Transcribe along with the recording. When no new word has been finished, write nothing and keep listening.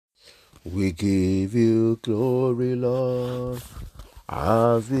We give you glory, Lord,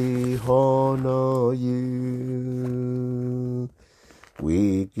 as we honor you.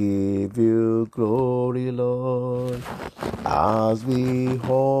 We give you glory, Lord, as we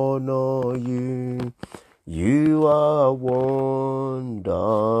honor you. You are wonderful.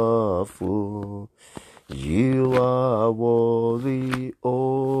 You are worthy,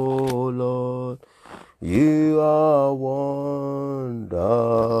 O Lord. You are wonderful.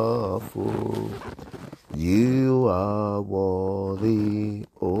 You are worthy,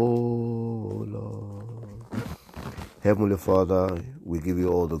 O Lord. Heavenly Father, we give you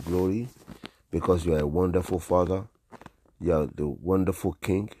all the glory because you are a wonderful Father. You are the wonderful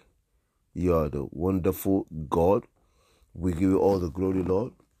King. You are the wonderful God. We give you all the glory,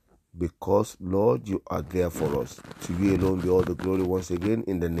 Lord, because, Lord, you are there for us. To you alone be all the glory once again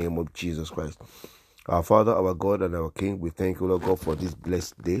in the name of Jesus Christ. Our Father, our God, and our King, we thank you, Lord God, for this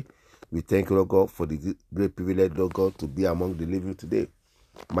blessed day. We thank you, Lord God, for the great privilege, Lord God, to be among the living today.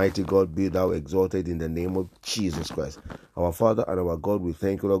 Mighty God, be thou exalted in the name of Jesus Christ. Our Father and our God, we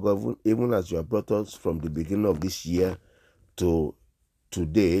thank you, Lord God, even as you have brought us from the beginning of this year to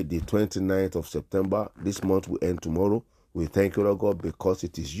today, the 29th of September. This month will end tomorrow. We thank you, Lord God, because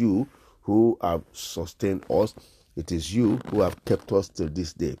it is you who have sustained us. It is you who have kept us till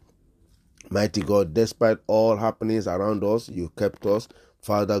this day. Mighty God, despite all happenings around us, you kept us.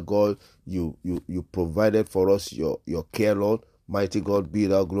 Father God, you provided for us your care, Lord. Mighty God, be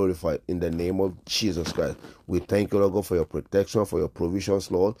thou glorified in the name of Jesus Christ. We thank you, Lord God, for your protection, for your provisions,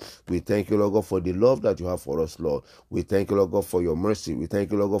 Lord. We thank you, Lord God, for the love that you have for us, Lord. We thank you, Lord God, for your mercy. We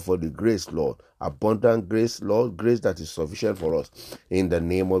thank you, Lord God, for the grace, Lord. Abundant grace, Lord. Grace that is sufficient for us in the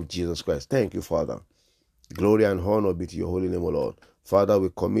name of Jesus Christ. Thank you, Father. Glory and honor be to your holy name, O Lord. Father, we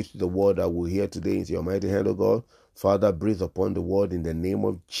commit the word that we'll hear today into your mighty hand, O God. Father, breathe upon the word in the name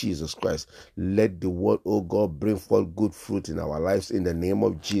of Jesus Christ. Let the word, O God, bring forth good fruit in our lives in the name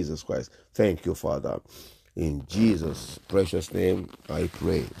of Jesus Christ. Thank you, Father. In Jesus' precious name, I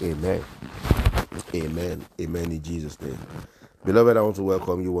pray. Amen. Amen. Amen in Jesus' name. Beloved, I want to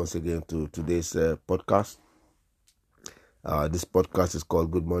welcome you once again to today's podcast. This podcast is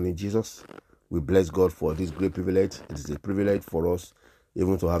called Good Morning Jesus. We bless God for this great privilege. It is a privilege for us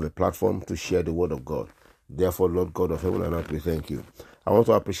even to have a platform to share the word of God. Therefore, Lord God of heaven and earth, we thank you. I want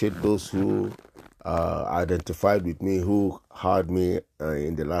to appreciate those who identified with me, who heard me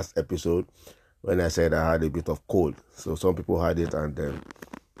in the last episode when I said I had a bit of cold. So some people had it and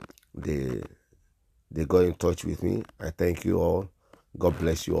they got in touch with me. I thank you all. God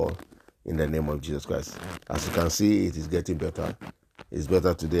bless you all in the name of Jesus Christ. As you can see, it is getting better. It's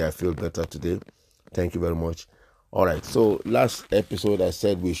better today. I feel better today. Thank you very much. All right. So last episode, I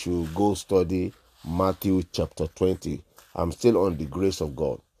said we should go study Matthew chapter 20. I'm still on the grace of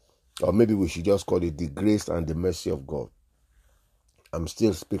God. Or maybe we should just call it the grace and the mercy of God. I'm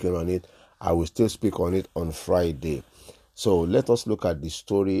still speaking on it. I will still speak on it on Friday. So let us look at the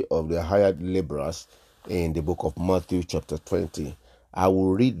story of the hired laborers in the book of Matthew chapter 20. I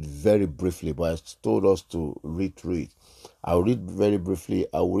will read very briefly, but I told us to read through it. I'll read very briefly.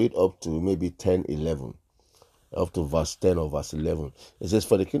 I will read up to maybe 10, 11, up to verse 10 or verse 11. It says,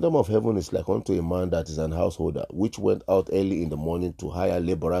 "For the kingdom of heaven is like unto a man that is an householder, which went out early in the morning to hire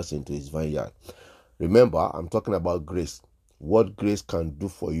laborers into his vineyard." Remember, I'm talking about grace. What grace can do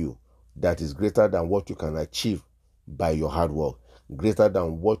for you that is greater than what you can achieve by your hard work, greater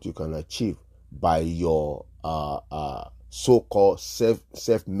than what you can achieve by your so-called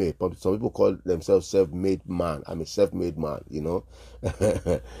self-made. Some people call themselves self-made man. I'm a self-made man, you know.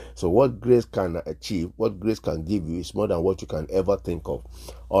 So what grace can achieve, what grace can give you is more than what you can ever think of.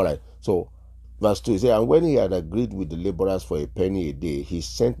 All right. So verse 2, he said, "And when he had agreed with the laborers for a penny a day, he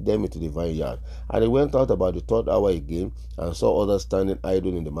sent them into the vineyard. And he went out about the third hour again, and saw others standing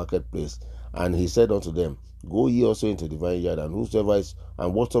idle in the marketplace. And he said unto them, Go ye also into the vineyard, and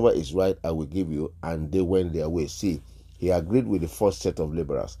whatsoever is right I will give you. And they went their way." See, he agreed with the first set of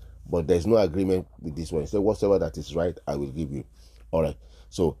laborers, but there is no agreement with this one. He said, "Whatsoever that is right I will give you." All right.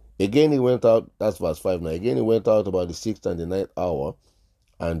 So again he went out, that's verse 5 now. "Again he went out about the sixth and the ninth hour,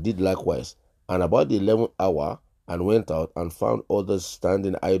 and did likewise. And about the 11th hour, and went out, and found others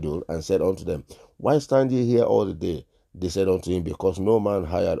standing idle, and said unto them, Why stand ye here all the day? They said unto him, Because no man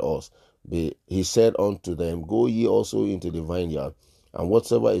hired us. He said unto them, Go ye also into the vineyard, and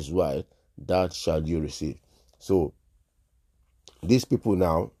whatsoever is right, that shall you receive." So these people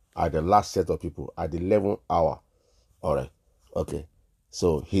now are the last set of people at the 11th hour. All right. Okay.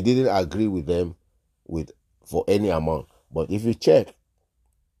 So he didn't agree with them for any amount. But if you check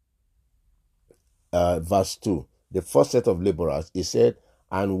verse 2, the first set of laborers, he said,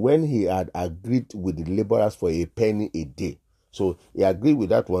 And when he had agreed with the laborers for a penny a day, so he agreed with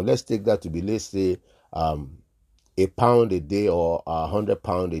that one. Let's take that to be, let's say, a pound a day or 100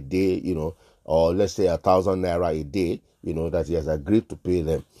 pound a day, or let's say 1,000 naira a day, that he has agreed to pay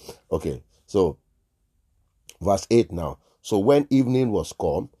them. Okay, so verse 8 now. So when evening was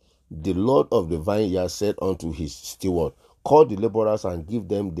come, the Lord of the vineyard said unto his steward, call the laborers and give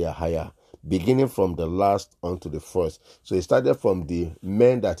them their hire, beginning from the last unto the first. So he started from the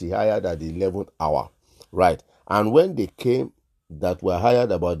men that he hired at the 11th hour, right? And when they came that were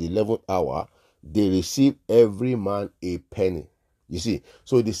hired about the 11th hour, they received every man a penny. You see,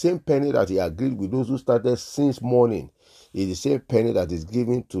 so the same penny that he agreed with those who started since morning is the same penny that is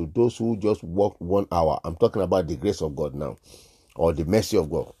given to those who just worked 1 hour. I'm talking about the grace of God now, or the mercy of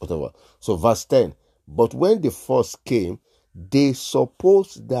God, whatever. So verse 10, but when the first came, they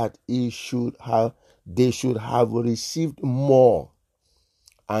supposed that they should have received more,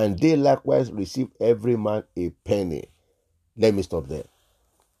 and they likewise received every man a penny. Let me stop there.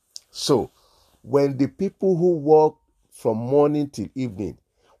 So when the people who work from morning till evening,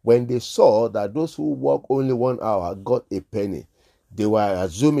 when they saw that those who work only 1 hour got a penny, they were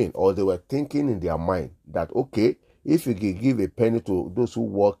assuming, or they were thinking in their mind that, okay, if you can give a penny to those who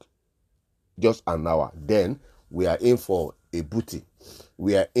work just an hour, then we are in for a booty.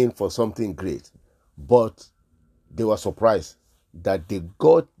 We are in for something great. But they were surprised that they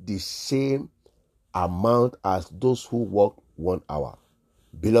got the same amount as those who work 1 hour.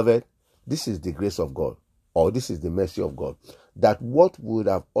 Beloved, this is the grace of God, or this is the mercy of God, that what would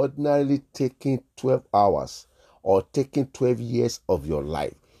have ordinarily taken 12 hours or taken 12 years of your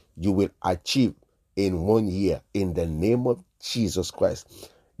life, you will achieve in 1 year in the name of Jesus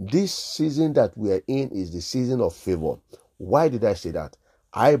Christ. This season that we are in is the season of favor. Why did I say that?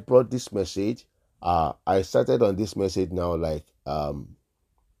 I brought this message. I started on this message now, like I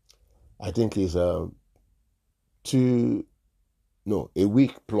think it's a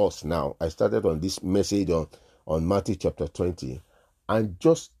week plus now. I started on this message on Matthew chapter 20, and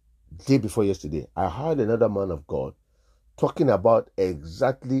just day before yesterday, I heard another man of God talking about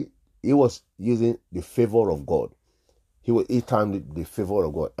exactly. He was using the favor of God. He termed the favor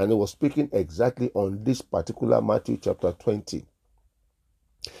of God, and he was speaking exactly on this particular Matthew chapter 20.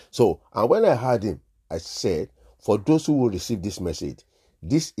 So, and when I heard him, I said, for those who will receive this message,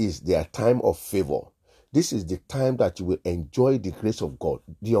 this is their time of favor. This is the time that you will enjoy the grace of God,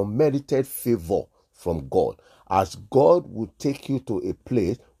 the unmerited favor from God, as God will take you to a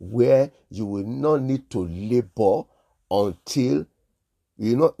place where you will not need to labor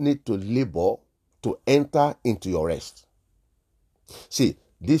to enter into your rest. See,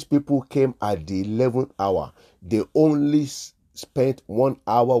 these people came at the 11th hour. They only spent 1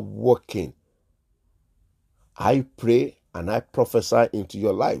 hour working. I pray and I prophesy into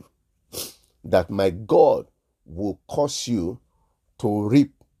your life that my God will cause you to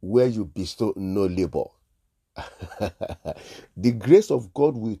reap where you bestow no labor. The grace of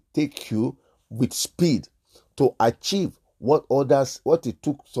God will take you with speed to achieve what it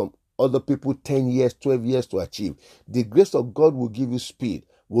took some other people 10 years, 12 years to achieve. The grace of God will give you speed,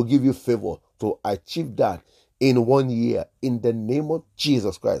 will give you favor to achieve that in 1 year in the name of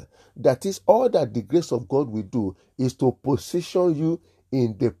Jesus Christ. That is all that the grace of God will do, is to position you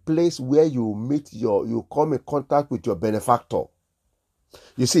in the place where you come in contact with your benefactor.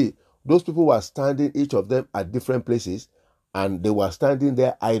 You see, those people were standing, each of them at different places, and they were standing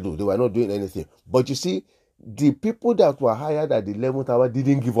there idle. They were not doing anything. But you see, the people that were hired at the 11th hour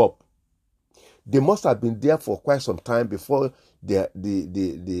didn't give up. They must have been there for quite some time before the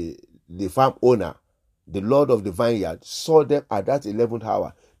farm owner, the Lord of the vineyard, saw them at that 11th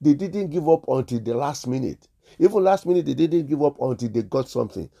hour. They didn't give up until the last minute. Even last minute, they didn't give up until they got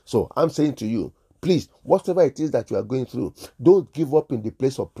something. So I'm saying to you, please, whatever it is that you are going through, don't give up in the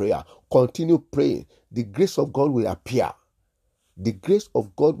place of prayer. Continue praying. The grace of God will appear. The grace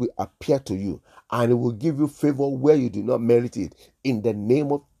of God will appear to you, and it will give you favor where you do not merit it, in the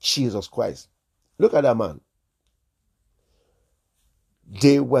name of Jesus Christ. Look at that man.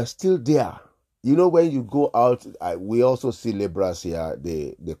 They were still there. You know, when you go out, we also see laborers here.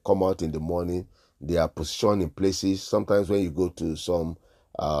 They come out in the morning. They are positioned in places. Sometimes when you go to some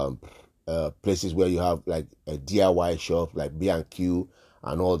places where you have like a DIY shop, like B&Q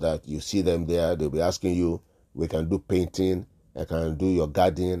and all that, you see them there. They'll be asking you, we can do painting, I can do your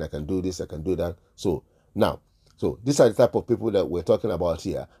gardening, I can do this, I can do that. So these are the type of people that we're talking about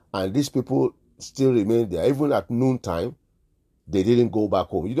here. And these people still remain there. Even at noontime, they didn't go back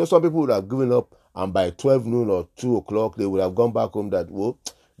home. You know, some people would have given up, and by 12 noon or 2 o'clock, they would have gone back home that, well,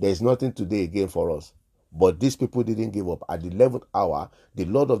 there's nothing today again for us. But these people didn't give up. At the 11th hour, the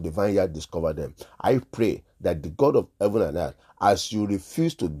Lord of the vineyard discovered them. I pray that the God of heaven and earth, as you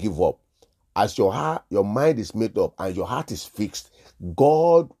refuse to give up, as your heart, your mind is made up and your heart is fixed,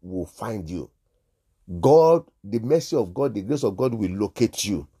 God will find you. God, the mercy of God, the grace of God will locate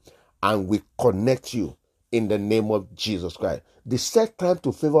you and will connect you in the name of Jesus Christ. The set time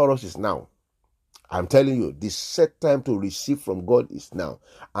to favor us is now. I'm telling you, the set time to receive from God is now.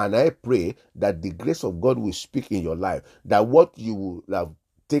 And I pray that the grace of God will speak in your life, that what you will have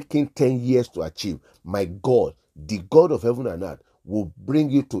taken 10 years to achieve, my God, the God of heaven and earth, will bring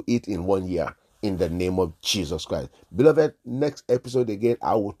you to it in 1 year in the name of Jesus Christ. Beloved, next episode again,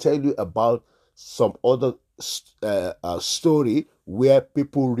 I will tell you about some other story where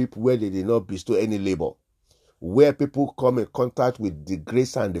people reap where they did not bestow any labor, where people come in contact with the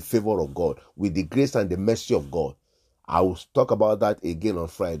grace and the favor of God, with the grace and the mercy of God. I will talk about that again on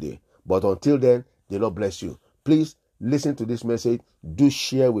Friday. But until then, the Lord bless you. Please listen to this message. Do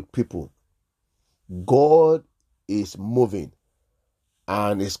share with people. God is moving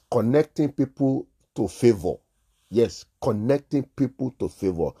and is connecting people to favor. Yes, connecting people to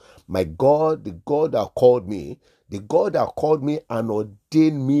favor. My God, the God that called me, and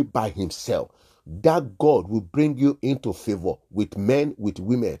ordained me by himself, that God will bring you into favor with men, with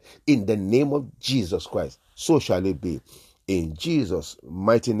women, in the name of Jesus Christ. So shall it be. In Jesus'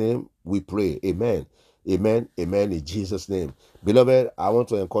 mighty name, we pray. Amen. Amen. Amen. In Jesus' name. Beloved, I want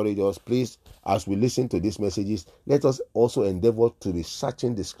to encourage us, please, as we listen to these messages, let us also endeavor to be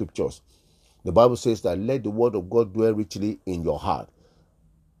searching the scriptures. The Bible says that let the word of God dwell richly in your heart.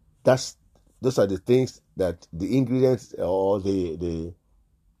 Those are the things, that the ingredients, or the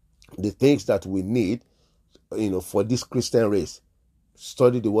things that we need, for this Christian race.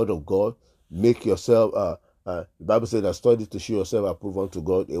 Study the word of God. Make yourself, the Bible says that study to show yourself approved unto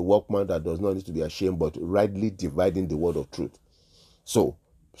God, a workman that does not need to be ashamed, but rightly dividing the word of truth. So,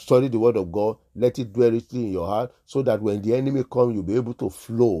 study the word of God. Let it dwell richly in your heart, so that when the enemy comes, you'll be able to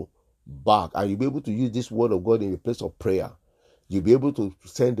flow back, and you'll be able to use this word of God in the place of prayer. You'll be able to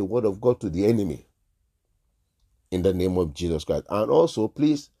send the word of God to the enemy in the name of Jesus Christ. And also,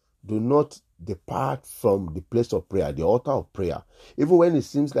 please do not depart from the place of prayer, the altar of prayer. Even when it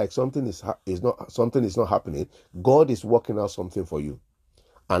seems like something is not happening, God is working out something for you.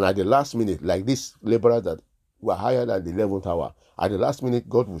 And at the last minute, like this laborer that were hired at the 11th hour, at the last minute,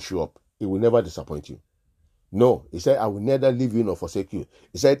 God will show up. He will never disappoint you. No, he said, I will neither leave you nor forsake you.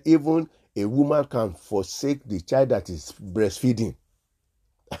 He said, even a woman can forsake the child that is breastfeeding.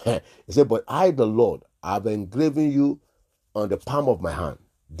 He said, but I, the Lord, have engraven you on the palm of my hand.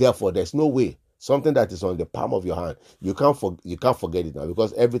 Therefore, there's no way something that is on the palm of your hand, you can't forget it now,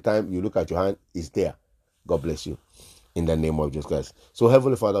 because every time you look at your hand, it's there. God bless you in the name of Jesus Christ. So,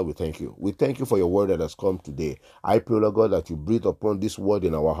 Heavenly Father, we thank you. We thank you for your word that has come today. I pray, Lord God, that you breathe upon this word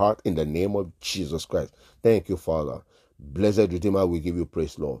in our heart in the name of Jesus Christ. Thank you, Father. Blessed Redeemer, we give you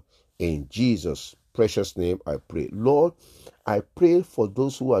praise, Lord. In Jesus' precious name, I pray. Lord, I pray for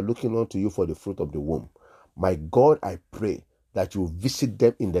those who are looking unto you for the fruit of the womb. My God, I pray that you visit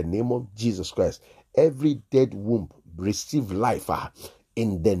them in the name of Jesus Christ. Every dead womb receive life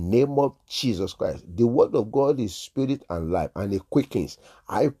in the name of Jesus Christ. The word of God is spirit and life, and it quickens.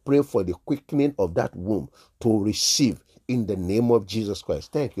 I pray for the quickening of that womb to receive in the name of Jesus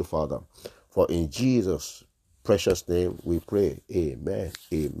Christ. Thank you, Father. For in Jesus' precious name we pray. Amen.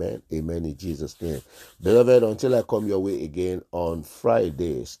 Amen. Amen. In Jesus' name. Beloved, until I come your way again on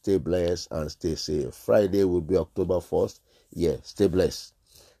Friday, stay blessed and stay safe. Friday will be October 1st. Yeah, stay blessed.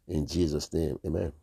 In Jesus' name. Amen.